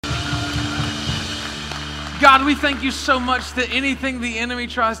God, we thank you so much that anything the enemy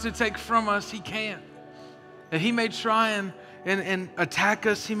tries to take from us, he can't. That he may try and attack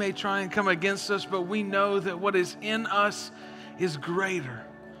us, he may try and come against us, but we know that what is in us is greater.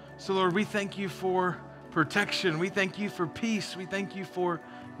 So Lord, we thank you for protection. We thank you for peace. We thank you for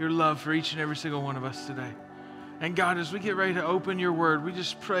your love for each and every single one of us today. And God, as we get ready to open your word, we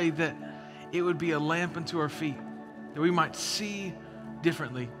just pray that it would be a lamp unto our feet, that we might see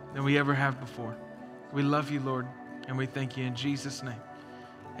differently than we ever have before. We love you, Lord, and we thank you in Jesus' name.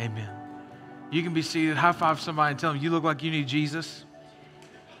 Amen. You can be seated. High five somebody and tell them, you look like you need Jesus.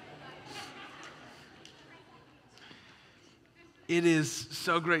 It is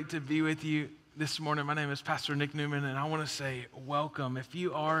so great to be with you this morning. My name is Pastor Nick Newman, and I want to say welcome. If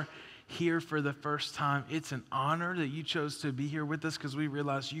you are here for the first time, it's an honor that you chose to be here with us because we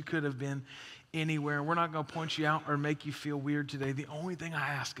realize you could have been anywhere. We're not going to point you out or make you feel weird today. The only thing I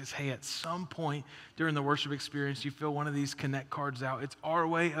ask is, hey, at some point during the worship experience, you fill one of these connect cards out. It's our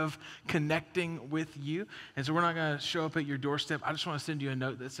way of connecting with you. And so we're not going to show up at your doorstep. I just want to send you a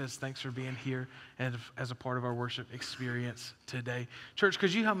note that says, thanks for being here and as a part of our worship experience today. Church,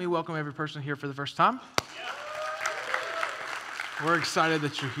 could you help me welcome every person here for the first time? We're excited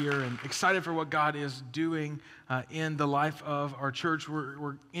that you're here and excited for what God is doing in the life of our church.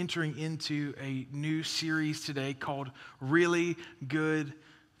 We're entering into a new series today called Really Good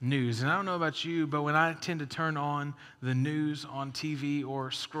News. And I don't know about you, but when I tend to turn on the news on TV or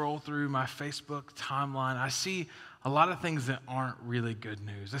scroll through my Facebook timeline, I see a lot of things that aren't really good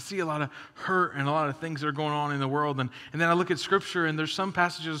news. I see a lot of hurt and a lot of things that are going on in the world. And then I look at Scripture, and there's some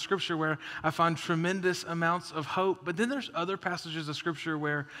passages of Scripture where I find tremendous amounts of hope. But then there's other passages of Scripture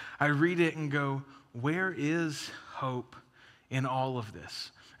where I read it and go, where is hope in all of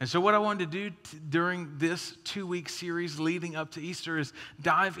this? And so what I wanted to do during this 2-week series leading up to Easter is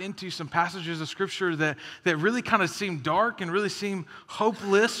dive into some passages of Scripture that really kind of seem dark and really seem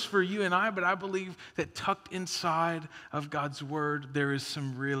hopeless for you and I, but I believe that tucked inside of God's Word, there is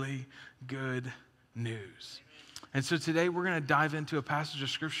some really good news. And so today we're going to dive into a passage of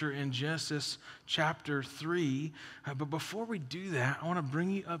Scripture in Genesis chapter 3. But before we do that, I want to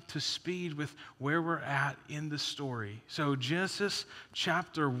bring you up to speed with where we're at in the story. So Genesis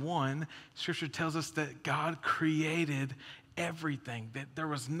chapter 1, Scripture tells us that God created everything, that there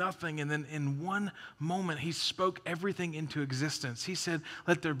was nothing, and then in one moment he spoke everything into existence. He said,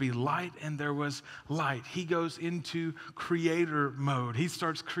 let there be light, and there was light. He goes into creator mode. He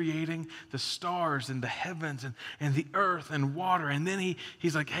starts creating the stars and the heavens and the earth and water, and then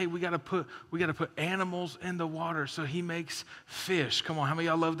he's like, hey, we got to put animals in the water. So he makes fish. Come on, how many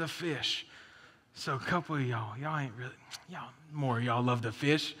of y'all love to fish? So a couple of y'all ain't really, more of y'all love to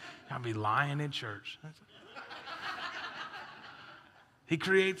fish. Y'all be lying in church. He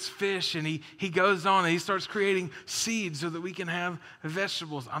creates fish, and he goes on and he starts creating seeds so that we can have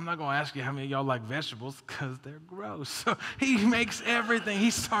vegetables. I'm not going to ask you how many of y'all like vegetables because they're gross. So he makes everything. He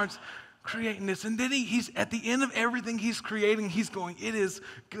starts creating this. And then he's at the end of everything he's creating, he's going, it is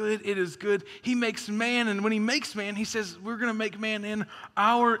good, it is good. He makes man, and when he makes man, he says, we're going to make man in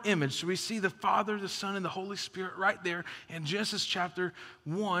our image. So we see the Father, the Son, and the Holy Spirit right there in Genesis chapter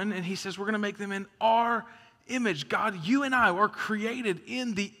 1, and he says, we're going to make them in our image. God, you and I were created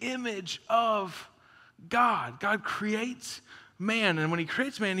in the image of God. God creates man, and when he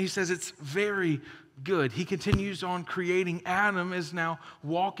creates man, he says it's very good. He continues on creating. Adam is now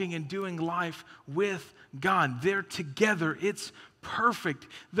walking and doing life with God. They're together. It's perfect.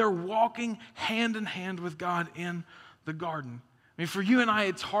 They're walking hand in hand with God in the garden. I mean, for you and I,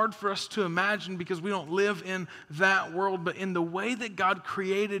 it's hard for us to imagine because we don't live in that world, but in the way that God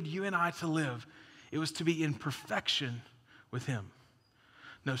created you and I to live, it was to be in perfection with him.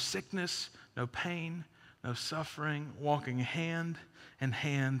 No sickness, no pain, no suffering, walking hand in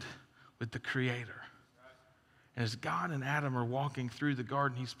hand with the Creator. And as God and Adam are walking through the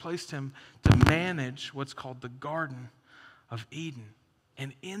garden, he's placed him to manage what's called the Garden of Eden.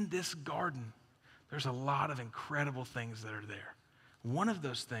 And in this garden, there's a lot of incredible things that are there. One of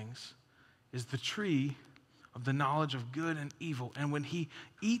those things is the tree of the knowledge of good and evil. And when he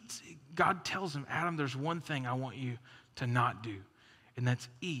eats, God tells him, Adam, there's one thing I want you to not do, and that's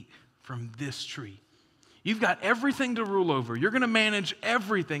eat from this tree. You've got everything to rule over. You're going to manage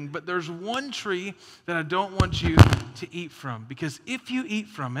everything, but there's one tree that I don't want you to eat from, because if you eat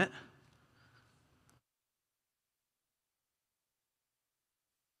from it,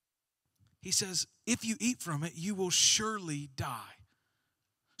 he says, if you eat from it, you will surely die.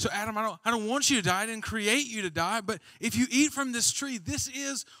 So Adam, I don't want you to die. I didn't create you to die. But if you eat from this tree, this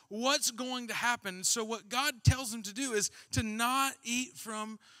is what's going to happen. So what God tells him to do is to not eat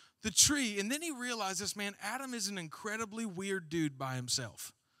from the tree, and then he realizes, man, Adam is an incredibly weird dude by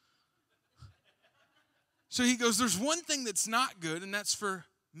himself. So he goes, there's one thing that's not good, and that's for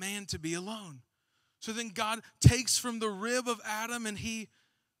man to be alone. So then God takes from the rib of Adam and he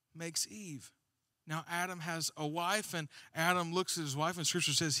makes Eve. Now Adam has a wife, and Adam looks at his wife, and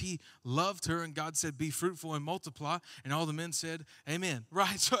Scripture says he loved her, and God said, be fruitful and multiply, and all the men said, amen.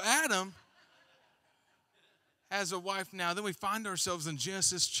 Right, so Adam has a wife now. Then we find ourselves in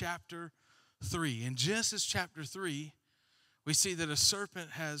Genesis chapter 3. In Genesis chapter 3, we see that a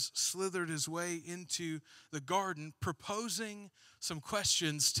serpent has slithered his way into the garden, proposing some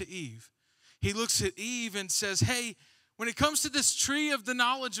questions to Eve. He looks at Eve and says, hey, when it comes to this tree of the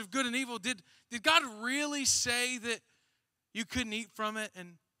knowledge of good and evil, did God really say that you couldn't eat from it?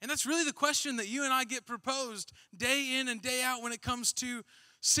 And that's really the question that you and I get proposed day in and day out when it comes to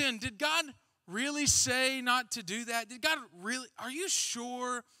sin. Did God really say not to do that? Did God really, are you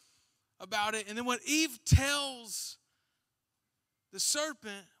sure about it? And then what Eve tells the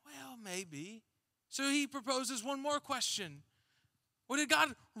serpent, well, maybe. So he proposes one more question. Well, did God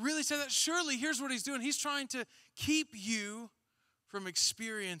really say that? Surely, here's what he's doing. He's trying to keep you from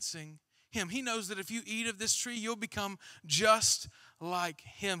experiencing him. He knows that if you eat of this tree, you'll become just like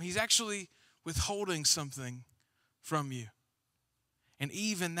him. He's actually withholding something from you. And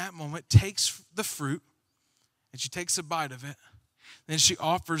Eve, in that moment, takes the fruit, and she takes a bite of it. Then she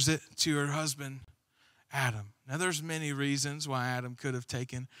offers it to her husband, Adam. Now, there's many reasons why Adam could have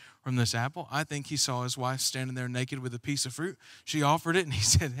taken from this apple. I think he saw his wife standing there naked with a piece of fruit. She offered it, and he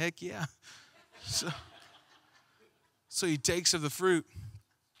said, heck yeah. So he takes of the fruit.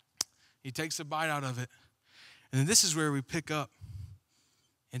 He takes a bite out of it. And then this is where we pick up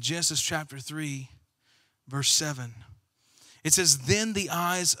in Genesis chapter 3, verse 7. It says, then the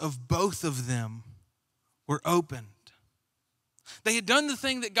eyes of both of them were opened. They had done the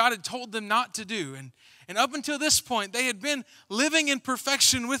thing that God had told them not to do. And up until this point, they had been living in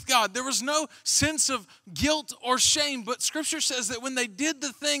perfection with God. There was no sense of guilt or shame. But Scripture says that when they did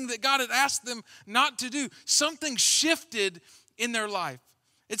the thing that God had asked them not to do, something shifted in their life.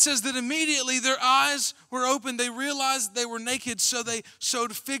 It says that immediately their eyes were opened. They realized they were naked, so they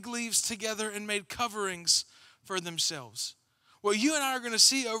sewed fig leaves together and made coverings for themselves. What you and I are going to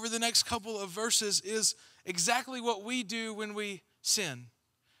see over the next couple of verses is exactly what we do when we sin.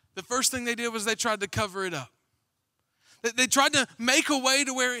 The first thing they did was they tried to cover it up. They tried to make a way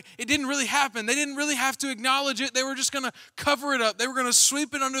to where it didn't really happen. They didn't really have to acknowledge it. They were just going to cover it up. They were going to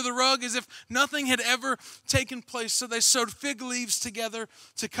sweep it under the rug as if nothing had ever taken place. So they sewed fig leaves together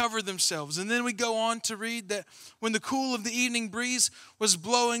to cover themselves. And then we go on to read that when the cool of the evening breeze was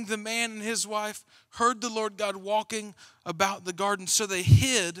blowing, the man and his wife heard the Lord God walking about the garden. So they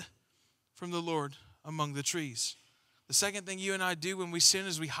hid from the Lord among the trees. The second thing you and I do when we sin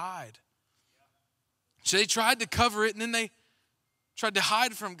is we hide. So they tried to cover it, and then they tried to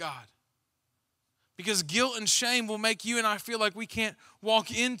hide from God. Because guilt and shame will make you and I feel like we can't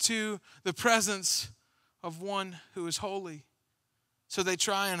walk into the presence of one who is holy. So they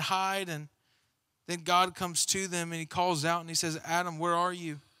try and hide, and then God comes to them and he calls out and he says, Adam, where are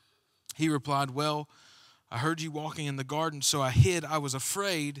you? He replied, well, I heard you walking in the garden, so I hid. I was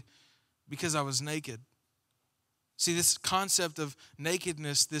afraid because I was naked. See, this concept of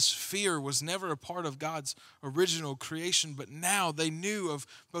nakedness, this fear, was never a part of God's original creation, but now they knew of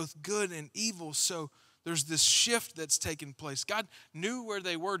both good and evil, so there's this shift that's taken place. God knew where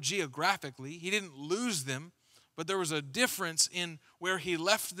they were geographically. He didn't lose them, but there was a difference in where he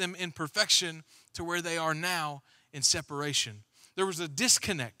left them in perfection to where they are now in separation. There was a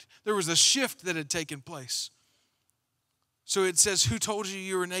disconnect. There was a shift that had taken place. So it says, who told you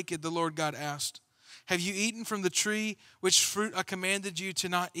you were naked? The Lord God asked. Have you eaten from the tree which fruit I commanded you to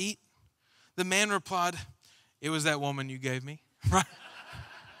not eat? The man replied, it was that woman you gave me. Right?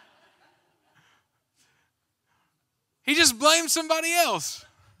 He just blamed somebody else.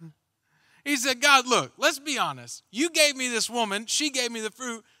 He said, God, look, let's be honest. You gave me this woman. She gave me the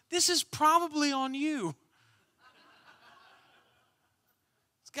fruit. This is probably on you.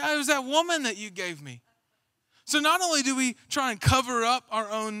 God, it was that woman that you gave me. So not only do we try and cover up our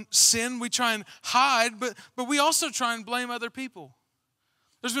own sin, we try and hide, but we also try and blame other people.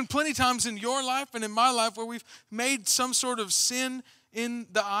 There's been plenty of times in your life and in my life where we've made some sort of sin in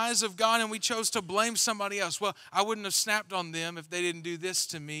the eyes of God and we chose to blame somebody else. Well, I wouldn't have snapped on them if they didn't do this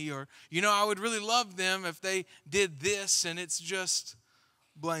to me, or, I would really love them if they did this, and it's just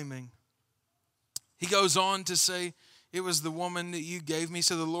blaming. He goes on to say, it was the woman that you gave me.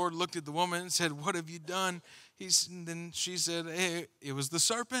 So the Lord looked at the woman and said, what have you done? Then she said, hey, it was the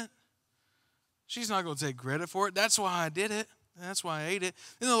serpent. She's not going to take credit for it. That's why I did it. and that's why I ate it.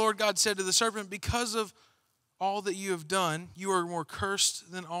 Then the Lord God said to the serpent, because of all that you have done, you are more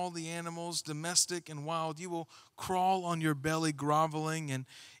cursed than all the animals, domestic and wild. You will crawl on your belly, groveling, and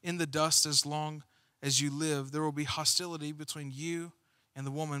in the dust as long as you live. There will be hostility between you and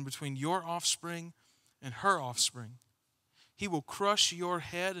the woman, between your offspring and her offspring. He will crush your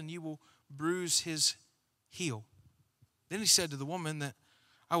head, and you will bruise his heel. Then he said to the woman that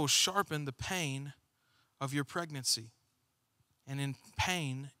I will sharpen the pain of your pregnancy, and in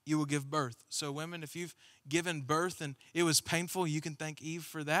pain you will give birth. So women, if you've given birth and it was painful, you can thank Eve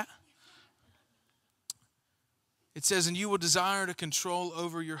for that. It says, and you will desire to control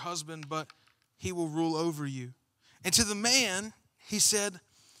over your husband, but he will rule over you. And to the man, he said,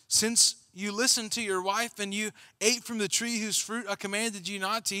 since you listened to your wife and you ate from the tree whose fruit I commanded you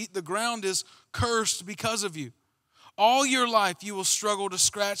not to eat, the ground is cursed because of you. All your life you will struggle to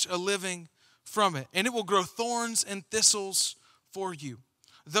scratch a living from it, and it will grow thorns and thistles for you.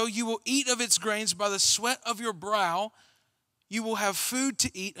 Though you will eat of its grains by the sweat of your brow, you will have food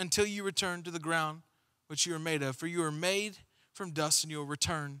to eat until you return to the ground which you are made of. For you are made from dust, and you will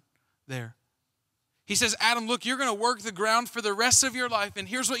return there. He says, Adam, look, you're going to work the ground for the rest of your life, and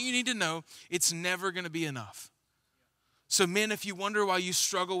here's what you need to know. It's never going to be enough. So men, if you wonder why you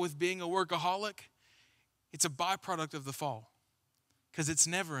struggle with being a workaholic, it's a byproduct of the fall, because it's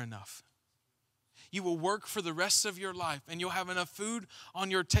never enough. You will work for the rest of your life, and you'll have enough food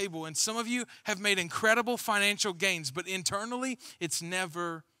on your table. And some of you have made incredible financial gains, but internally, it's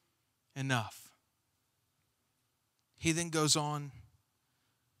never enough. He then goes on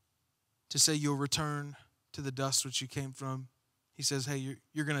to say you'll return to the dust which you came from. He says, hey,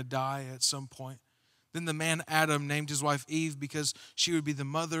 you're going to die at some point. Then the man Adam named his wife Eve because she would be the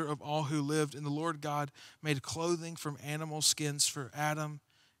mother of all who lived. And the Lord God made clothing from animal skins for Adam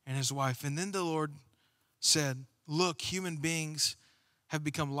and his wife. And then the Lord said, look, human beings have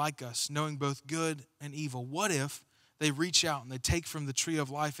become like us, knowing both good and evil. What if they reach out and they take from the tree of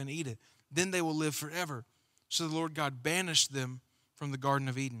life and eat it? Then they will live forever. So the Lord God banished them from the Garden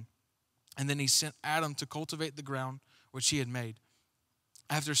of Eden. And then he sent Adam to cultivate the ground which he had made.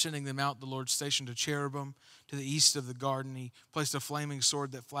 After sending them out, the Lord stationed a cherubim to the east of the garden. He placed a flaming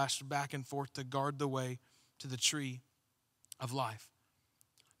sword that flashed back and forth to guard the way to the tree of life.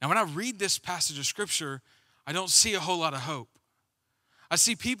 Now, when I read this passage of Scripture, I don't see a whole lot of hope. I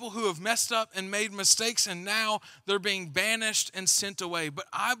see people who have messed up and made mistakes, and now they're being banished and sent away. But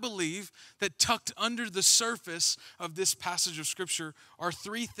I believe that tucked under the surface of this passage of Scripture are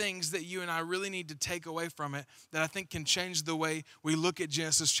three things that you and I really need to take away from it that I think can change the way we look at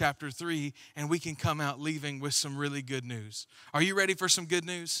Genesis chapter 3, and we can come out leaving with some really good news. Are you ready for some good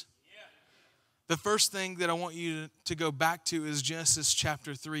news? Yeah. The first thing that I want you to go back to is Genesis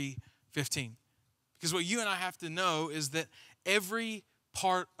chapter 3:15. Because what you and I have to know is that every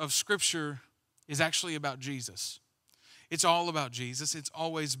part of Scripture is actually about Jesus. It's all about Jesus. It's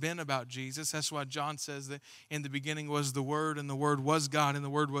always been about Jesus. That's why John says that in the beginning was the Word, and the Word was God, and the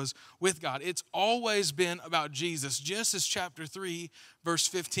Word was with God. It's always been about Jesus. Genesis chapter 3, verse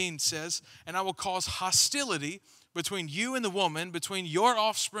 15 says, and I will cause hostility between you and the woman, between your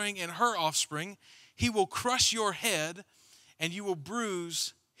offspring and her offspring. He will crush your head, and you will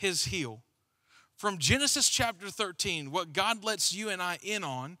bruise his heel. From Genesis chapter 13, what God lets you and I in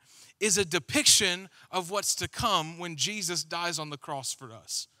on is a depiction of what's to come when Jesus dies on the cross for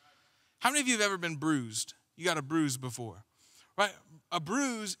us. How many of you have ever been bruised? You got a bruise before, right? A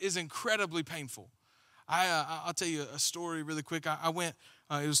bruise is incredibly painful. I'll tell you a story really quick. I went,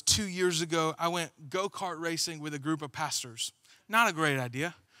 it was 2 years ago, I went go-kart racing with a group of pastors. Not a great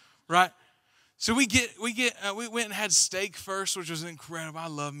idea, right? So we went and had steak first, which was incredible. I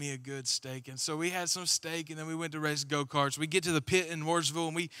love me a good steak. And so we had some steak, and then we went to race go-karts. We get to the pit in Mooresville,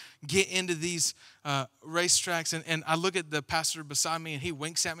 and we get into these racetracks. And I look at the pastor beside me, and he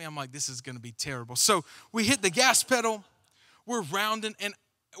winks at me. I'm like, this is going to be terrible. So we hit the gas pedal. We're rounding, and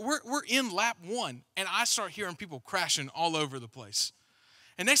we're in lap 1. And I start hearing people crashing all over the place.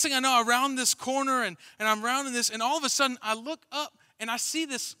 And next thing I know, I round this corner, and I'm rounding this. And all of a sudden, I look up. And I see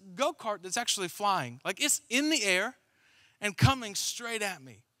this go-kart that's actually flying. Like it's in the air and coming straight at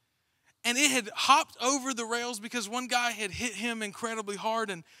me. And it had hopped over the rails because one guy had hit him incredibly hard.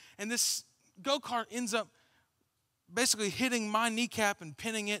 And this go-kart ends up basically hitting my kneecap and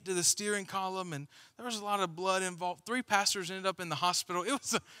pinning it to the steering column. And there was a lot of blood involved. 3 pastors ended up in the hospital. It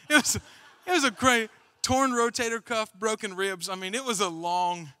was a crazy torn rotator cuff, broken ribs. I mean, it was a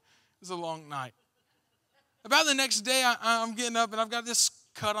long night. About the next day, I'm getting up, and I've got this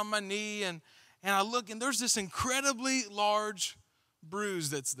cut on my knee, and I look, and there's this incredibly large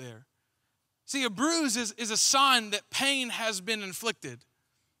bruise that's there. See, a bruise is a sign that pain has been inflicted.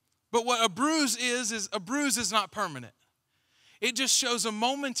 But what a bruise is a bruise is not permanent. It just shows a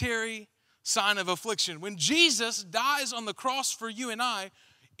momentary sign of affliction. When Jesus dies on the cross for you and I,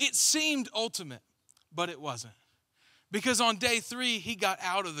 it seemed ultimate, but it wasn't. Because on day 3, he got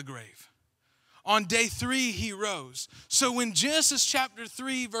out of the grave. On day 3, he rose. So when Genesis chapter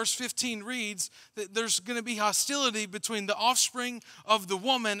 3, verse 15 reads that there's going to be hostility between the offspring of the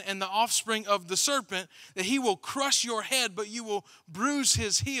woman and the offspring of the serpent, that he will crush your head, but you will bruise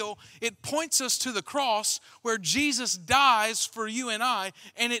his heel, it points us to the cross where Jesus dies for you and I,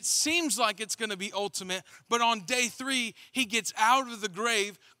 and it seems like it's going to be ultimate, but on day 3, he gets out of the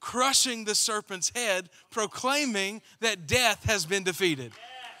grave, crushing the serpent's head, proclaiming that death has been defeated.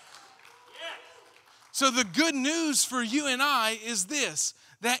 So the good news for you and I is this,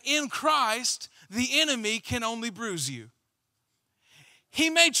 that in Christ, the enemy can only bruise you. He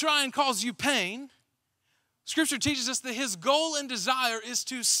may try and cause you pain. Scripture teaches us that his goal and desire is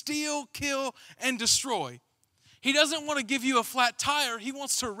to steal, kill, and destroy. He doesn't want to give you a flat tire. He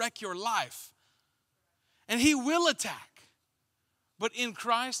wants to wreck your life. And he will attack. But in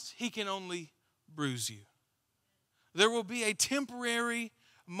Christ, he can only bruise you. There will be a temporary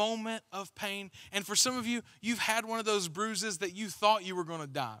moment of pain. And for some of you, you've had one of those bruises that you thought you were going to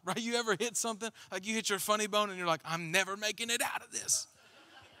die, right? You ever hit something, like you hit your funny bone and you're like, I'm never making it out of this.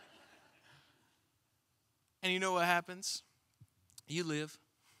 And you know what happens? You live.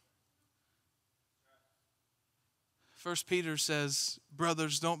 1 Peter says,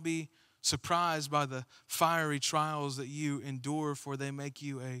 brothers, don't be surprised by the fiery trials that you endure, for they make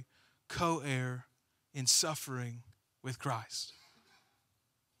you a co-heir in suffering with Christ.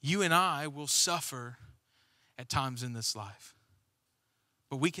 You and I will suffer at times in this life.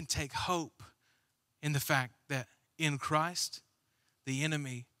 But we can take hope in the fact that in Christ, the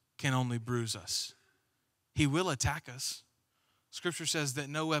enemy can only bruise us. He will attack us. Scripture says that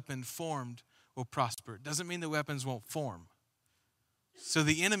no weapon formed will prosper. It doesn't mean the weapons won't form. So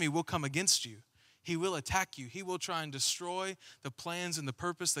the enemy will come against you. He will attack you. He will try and destroy the plans and the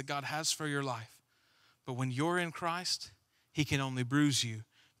purpose that God has for your life. But when you're in Christ, he can only bruise you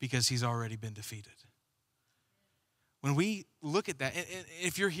because he's already been defeated. When we look at that, and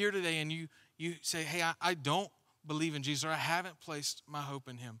if you're here today and you say, hey, I don't believe in Jesus, or I haven't placed my hope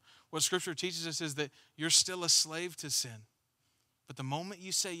in him, what Scripture teaches us is that you're still a slave to sin. But the moment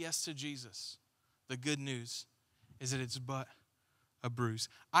you say yes to Jesus, the good news is that it's but a bruise.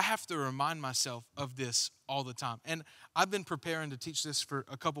 I have to remind myself of this all the time. And I've been preparing to teach this for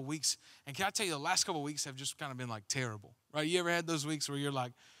a couple weeks. And can I tell you, the last couple weeks have just kind of been like terrible, right? You ever had those weeks where you're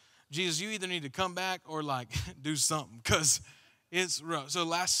like, Jesus, you either need to come back or like do something, because it's rough. So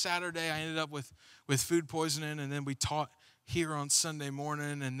last Saturday, I ended up with food poisoning, and then we taught here on Sunday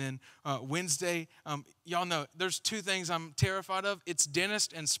morning. And then Wednesday, y'all know there's two things I'm terrified of. It's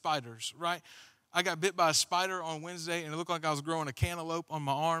dentists and spiders, right? I got bit by a spider on Wednesday, and it looked like I was growing a cantaloupe on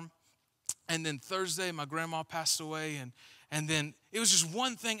my arm. And then Thursday, my grandma passed away, and then it was just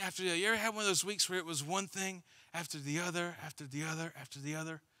one thing after the other. You ever had one of those weeks where it was one thing after the other, after the other, after the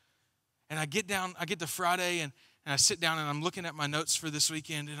other? And I get to Friday, and I sit down, and I'm looking at my notes for this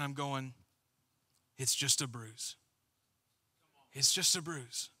weekend, and I'm going, it's just a bruise. It's just a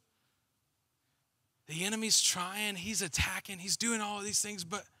bruise. The enemy's trying, he's attacking, he's doing all of these things,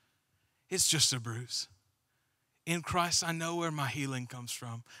 but it's just a bruise. In Christ, I know where my healing comes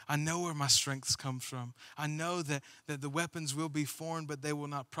from. I know where my strength comes from. I know that the weapons will be formed, but they will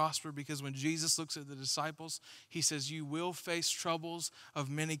not prosper, because when Jesus looks at the disciples, he says, you will face troubles of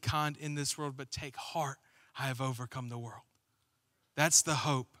many kind in this world, but take heart, I have overcome the world. That's the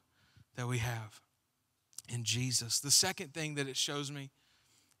hope that we have in Jesus. The second thing that it shows me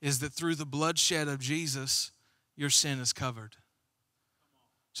is that through the bloodshed of Jesus, your sin is covered.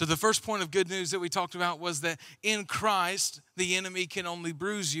 So the first point of good news that we talked about was that in Christ, the enemy can only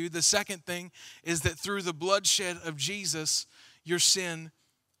bruise you. The second thing is that through the bloodshed of Jesus, your sin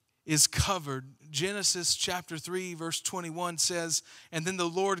is covered. Genesis chapter 3, verse 21 says, and then the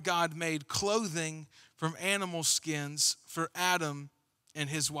Lord God made clothing from animal skins for Adam and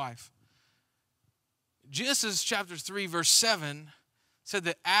his wife. Genesis chapter 3, verse 7 said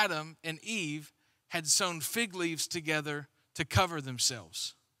that Adam and Eve had sewn fig leaves together to cover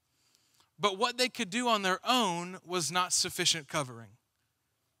themselves. But what they could do on their own was not sufficient covering.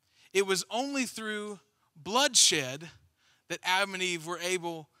 It was only through bloodshed that Adam and Eve were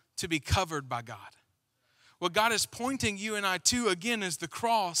able to be covered by God. What God is pointing you and I to, again, is the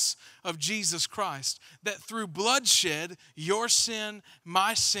cross of Jesus Christ. That through bloodshed, your sin,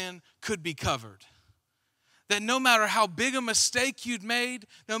 my sin, could be covered. That no matter how big a mistake you'd made,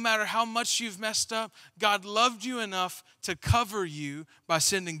 no matter how much you've messed up, God loved you enough to cover you by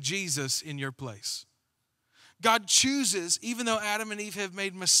sending Jesus in your place. God chooses, even though Adam and Eve have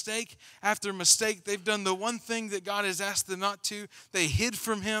made mistake after mistake, they've done the one thing that God has asked them not to. They hid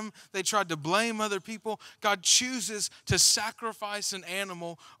from Him. They tried to blame other people. God chooses to sacrifice an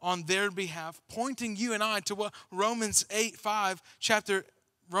animal on their behalf, pointing you and I to what Romans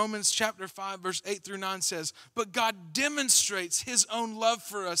chapter 5, verse 8 through 9 says. But God demonstrates His own love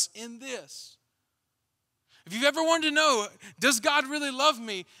for us in this. If you've ever wanted to know, does God really love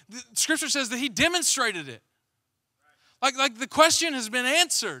me? The Scripture says that He demonstrated it. Like the question has been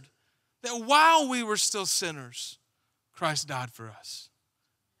answered, that while we were still sinners, Christ died for us.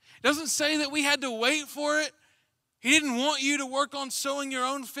 It doesn't say that we had to wait for it. He didn't want you to work on sewing your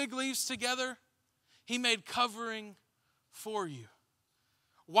own fig leaves together. He made covering for you.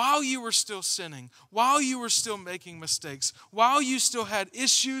 While you were still sinning, while you were still making mistakes, while you still had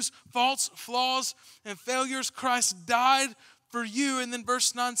issues, faults, flaws, and failures, Christ died for you. And then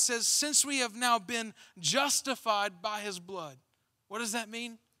verse 9 says, since we have now been justified by His blood. What does that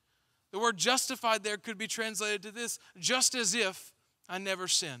mean? The word justified there could be translated to this: just as if I never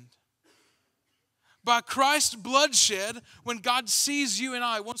sinned. By Christ's bloodshed, when God sees you and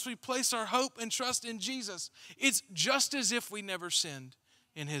I, once we place our hope and trust in Jesus, it's just as if we never sinned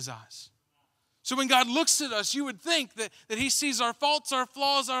in His eyes. So when God looks at us, you would think that He sees our faults, our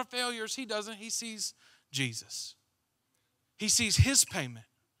flaws, our failures. He doesn't. He sees Jesus. He sees His payment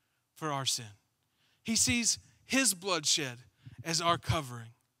for our sin. He sees His bloodshed as our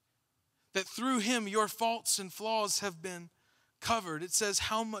covering. That through Him your faults and flaws have been covered. It says,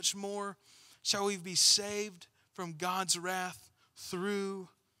 how much more shall we be saved from God's wrath through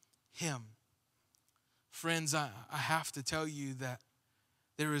Him? Friends, I have to tell you that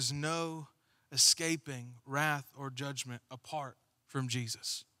there is no escaping wrath or judgment apart from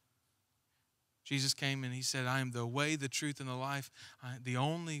Jesus. Jesus came and He said, I am the way, the truth, and the life. The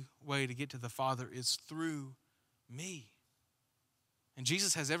only way to get to the Father is through me. And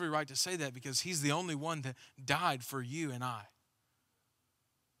Jesus has every right to say that because He's the only one that died for you and I.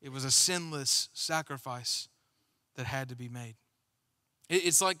 It was a sinless sacrifice that had to be made.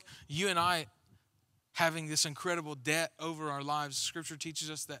 It's like you and I having this incredible debt over our lives. Scripture teaches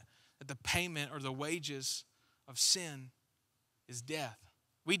us that the payment or the wages of sin is death.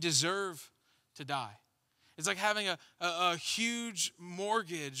 We deserve to die. It's like having a huge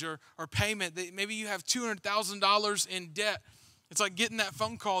mortgage or payment. Maybe you have $200,000 in debt. It's like getting that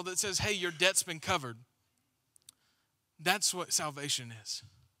phone call that says, hey, your debt's been covered. That's what salvation is.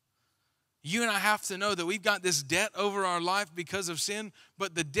 You and I have to know that we've got this debt over our life because of sin,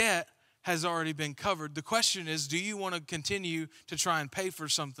 but the debt has already been covered. The question is, do you want to continue to try and pay for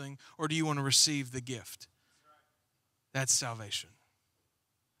something, or do you want to receive the gift? That's salvation.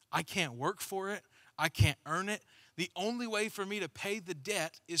 I can't work for it. I can't earn it. The only way for me to pay the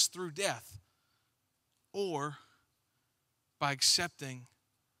debt is through death or by accepting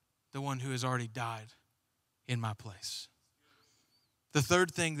the one who has already died in my place. The third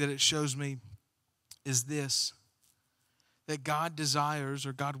thing that it shows me is this, that God desires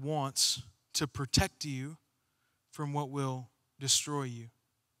or God wants to protect you from what will destroy you.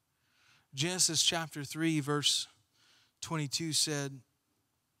 Genesis chapter 3, verse 22 said,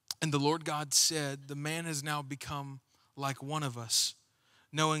 and the Lord God said, the man has now become like one of us,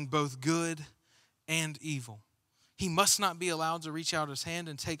 knowing both good and evil. He must not be allowed to reach out his hand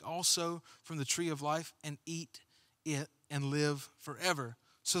and take also from the tree of life and eat it and live forever.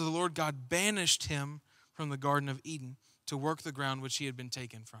 So the Lord God banished him from the Garden of Eden to work the ground which he had been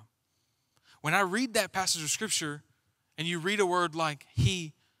taken from. When I read that passage of Scripture and you read a word like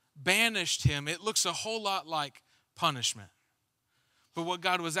He banished him, it looks a whole lot like punishment. But what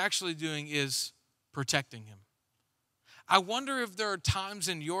God was actually doing is protecting him. I wonder if there are times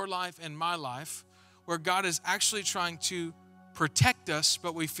in your life and my life where God is actually trying to protect us,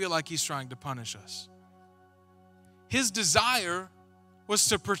 but we feel like He's trying to punish us. His desire was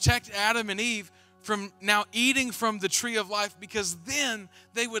to protect Adam and Eve from now eating from the tree of life, because then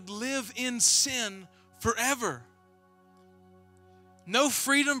they would live in sin forever. No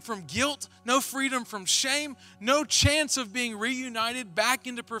freedom from guilt, no freedom from shame, no chance of being reunited back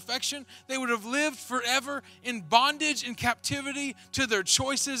into perfection. They would have lived forever in bondage and captivity to their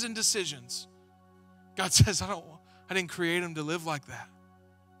choices and decisions. God says, I didn't create them to live like that.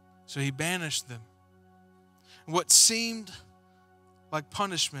 So He banished them. What seemed like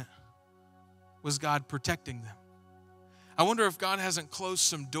punishment was God protecting them. I wonder if God hasn't closed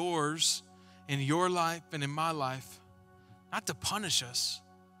some doors in your life and in my life, not to punish us,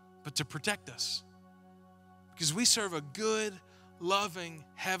 but to protect us. Because we serve a good, loving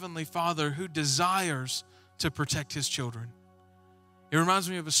Heavenly Father who desires to protect His children. It reminds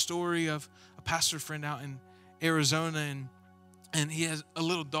me of a story of a pastor friend out in Arizona, and he has a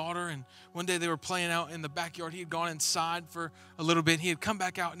little daughter, and one day they were playing out in the backyard. He had gone inside for a little bit. He had come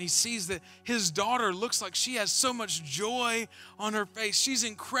back out, and he sees that his daughter looks like she has so much joy on her face. She's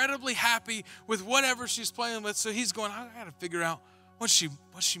incredibly happy with whatever she's playing with. So he's going, I got to figure out what's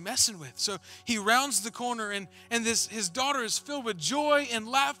she messing with. So he rounds the corner, and his daughter is filled with joy and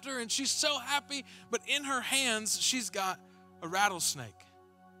laughter, and she's so happy. But in her hands, she's got a rattlesnake.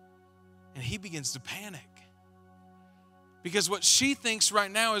 And he begins to panic. Because what she thinks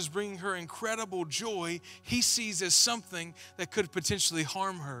right now is bringing her incredible joy, he sees as something that could potentially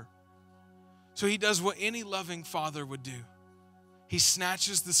harm her. So he does what any loving father would do. He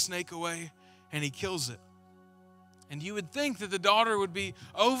snatches the snake away and he kills it. And you would think that the daughter would be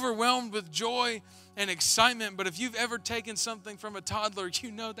overwhelmed with joy and excitement, but if you've ever taken something from a toddler,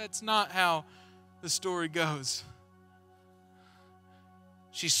 you know that's not how the story goes.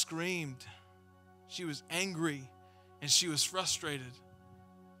 She screamed. She was angry. And she was frustrated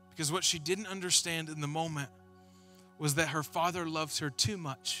because what she didn't understand in the moment was that her father loves her too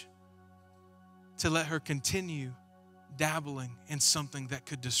much to let her continue dabbling in something that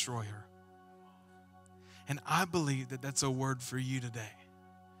could destroy her. And I believe that that's a word for you today.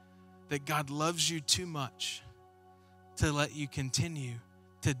 That God loves you too much to let you continue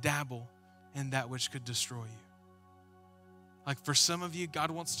to dabble in that which could destroy you. Like for some of you,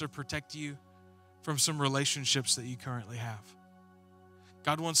 God wants to protect you from some relationships that you currently have.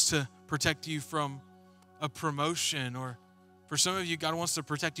 God wants to protect you from a promotion, or for some of you, God wants to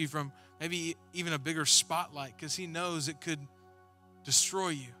protect you from maybe even a bigger spotlight because He knows it could destroy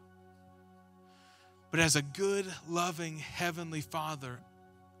you. But as a good, loving Heavenly Father,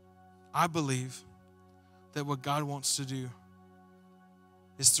 I believe that what God wants to do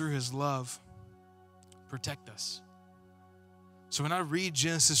is through His love, protect us. So when I read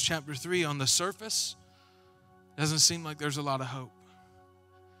Genesis chapter 3 on the surface, it doesn't seem like there's a lot of hope.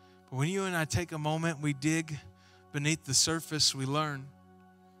 But when you and I take a moment, we dig beneath the surface, we learn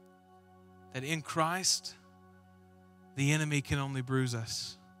that in Christ, the enemy can only bruise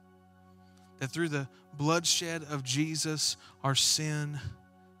us. That through the bloodshed of Jesus, our sin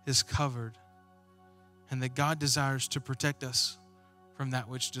is covered. And that God desires to protect us from that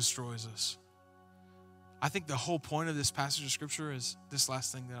which destroys us. I think the whole point of this passage of Scripture is this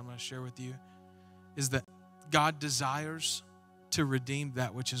last thing that I'm going to share with you, is that God desires to redeem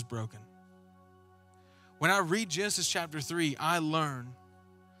that which is broken. When I read Genesis chapter 3, I learn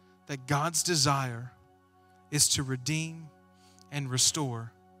that God's desire is to redeem and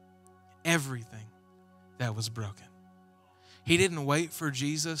restore everything that was broken. He didn't wait for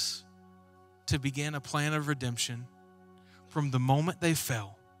Jesus to begin a plan of redemption. From the moment they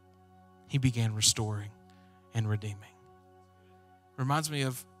fell, He began restoring and redeeming. Reminds me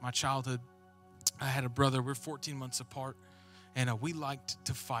of my childhood. I had a brother. We're 14 months apart, and we liked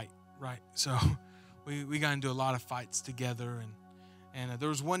to fight, right? So we got into a lot of fights together, and there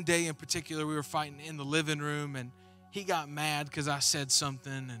was one day in particular we were fighting in the living room, and he got mad because I said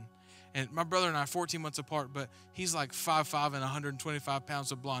something, and my brother and I are 14 months apart, but he's like 5'5" and 125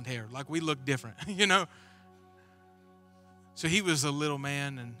 pounds of blonde hair. Like, we look different, you know? So he was a little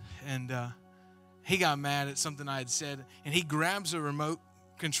man, and he got mad at something I had said, and he grabs a remote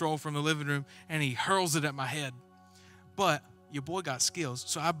control from the living room, and he hurls it at my head. But your boy got skills,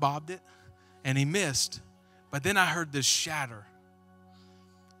 so I bobbed it, and he missed. But then I heard this shatter.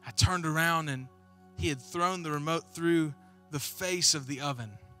 I turned around, and he had thrown the remote through the face of the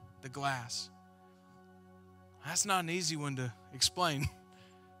oven, the glass. That's not an easy one to explain.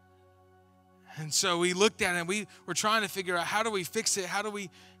 And so we looked at it, and we were trying to figure out, how do we fix it? How do we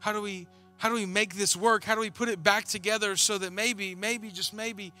make this work? How do we put it back together so that maybe, just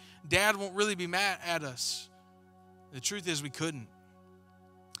maybe, Dad won't really be mad at us? The truth is we couldn't.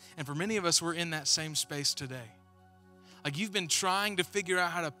 And for many of us, we're in that same space today. Like, you've been trying to figure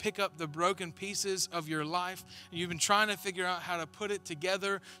out how to pick up the broken pieces of your life. And you've been trying to figure out how to put it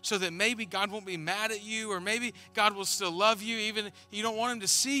together so that maybe God won't be mad at you, or maybe God will still love you, even you don't want Him to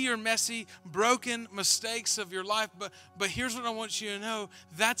see your messy, broken mistakes of your life. But here's what I want you to know.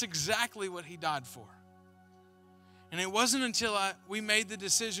 That's exactly what He died for. And it wasn't until we made the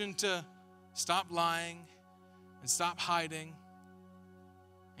decision to stop lying and stop hiding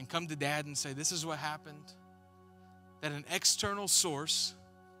and come to Dad and say, this is what happened, that an external source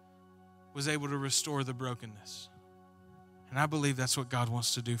was able to restore the brokenness. And I believe that's what God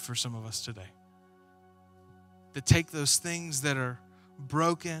wants to do for some of us today. To take those things that are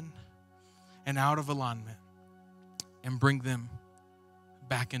broken and out of alignment and bring them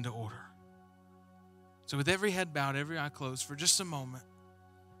back into order. So with every head bowed, every eye closed for just a moment,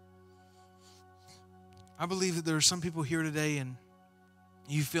 I believe that there are some people here today and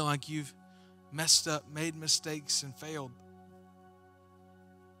you feel like you've messed up, made mistakes, and failed.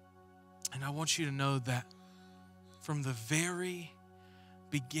 And I want you to know that from the very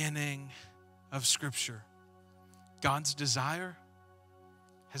beginning of Scripture, God's desire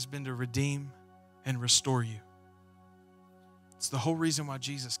has been to redeem and restore you. It's the whole reason why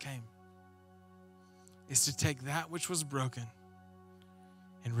Jesus came, is to take that which was broken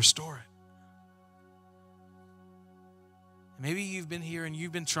and restore it. Maybe you've been here and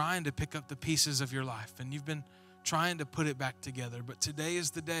you've been trying to pick up the pieces of your life and you've been trying to put it back together. But today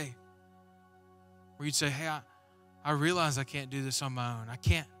is the day where you'd say, hey, I realize I can't do this on my own. I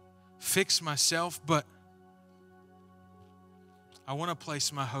can't fix myself, but I want to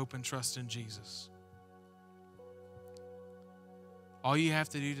place my hope and trust in Jesus. All you have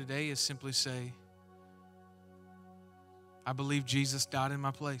to do today is simply say, I believe Jesus died in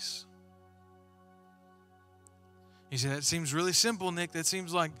my place. You say, that seems really simple, Nick. That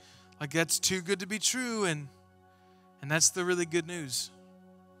seems like that's too good to be true. And that's the really good news,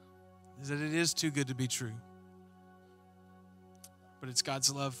 is that it is too good to be true. But it's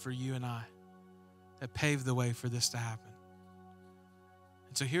God's love for you and I that paved the way for this to happen.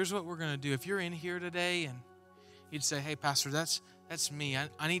 And so here's what we're going to do. If you're in here today and you'd say, hey, Pastor, that's me.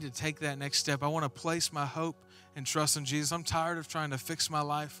 I need to take that next step. I want to place my hope and trust in Jesus. I'm tired of trying to fix my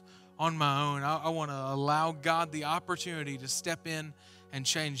life on my own. I want to allow God the opportunity to step in and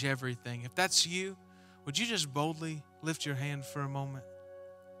change everything. If that's you, would you just boldly lift your hand for a moment?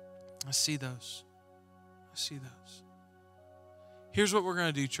 I see those. I see those. Here's what we're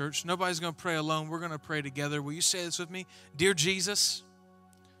going to do, church. Nobody's going to pray alone. We're going to pray together. Will you say this with me? Dear Jesus,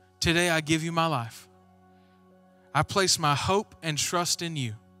 today I give you my life. I place my hope and trust in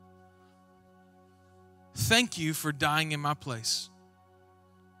you. Thank you for dying in my place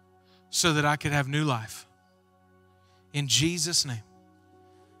so that I could have new life. In Jesus' name,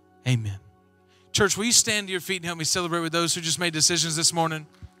 amen. Church, will you stand to your feet and help me celebrate with those who just made decisions this morning?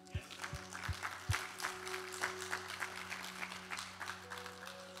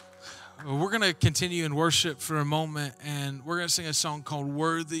 We're going to continue in worship for a moment, and we're going to sing a song called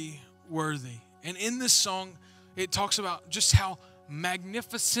Worthy, Worthy. And in this song, it talks about just how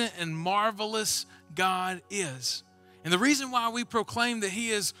magnificent and marvelous God is. And the reason why we proclaim that He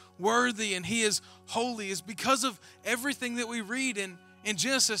is worthy and He is holy is because of everything that we read in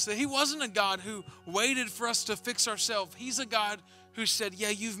Genesis, that He wasn't a God who waited for us to fix ourselves. He's a God who said, yeah,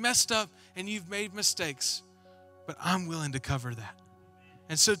 you've messed up and you've made mistakes, but I'm willing to cover that.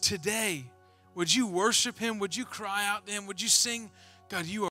 And so today, would you worship Him? Would you cry out to Him? Would you sing, God, you are